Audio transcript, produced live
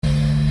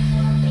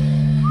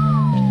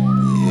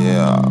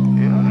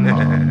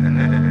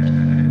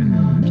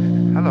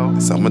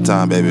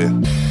Summertime, baby.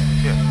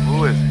 Yeah,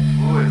 who is it?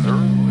 Who is her?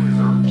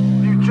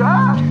 You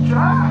drive.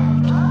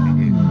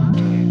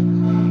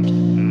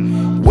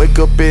 Wake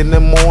up in the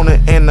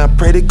morning and I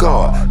pray to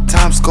God.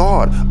 Time's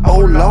scarred, oh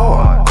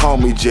Lord. Call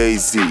me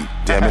Jay-Z,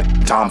 damn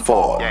it, Tom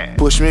Ford.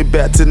 Push me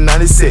back to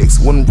 96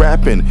 when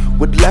rapping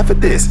would laugh at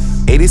this.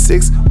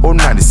 86 or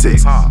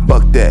 96,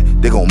 fuck that,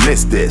 they gon'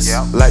 miss this.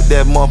 Like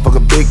that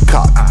motherfucker big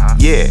cock,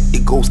 yeah,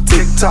 it goes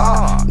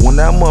tick-tock. When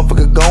that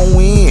motherfucker go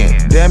in,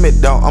 damn it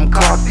dawg, I'm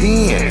clocked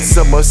in.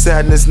 Summer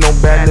sadness, no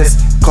badness,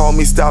 call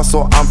me style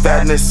so I'm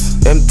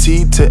fatness.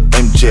 MT to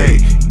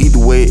MJ, either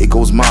way it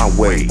goes my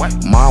way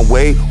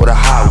or the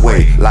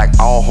highway. Like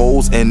all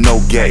hoes and no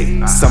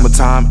gay,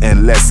 summertime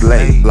and let's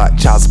lay. Like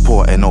child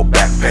support and no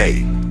back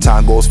pay.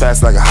 Time goes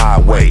fast like a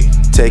highway,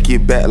 take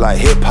it back like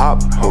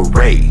hip-hop,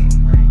 hooray.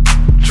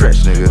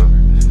 Stretch, nigga.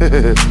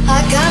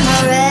 I got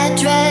my red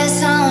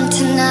dress on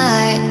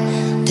tonight,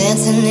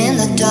 dancing in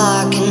the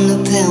dark in the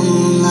pale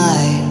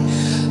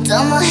moonlight.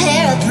 Done my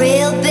hair up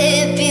real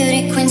big,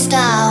 beauty queen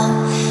style,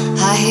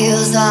 high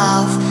heels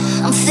off,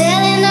 I'm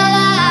feeling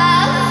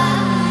alive.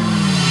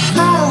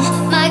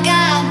 Oh my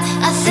God,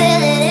 I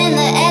feel it.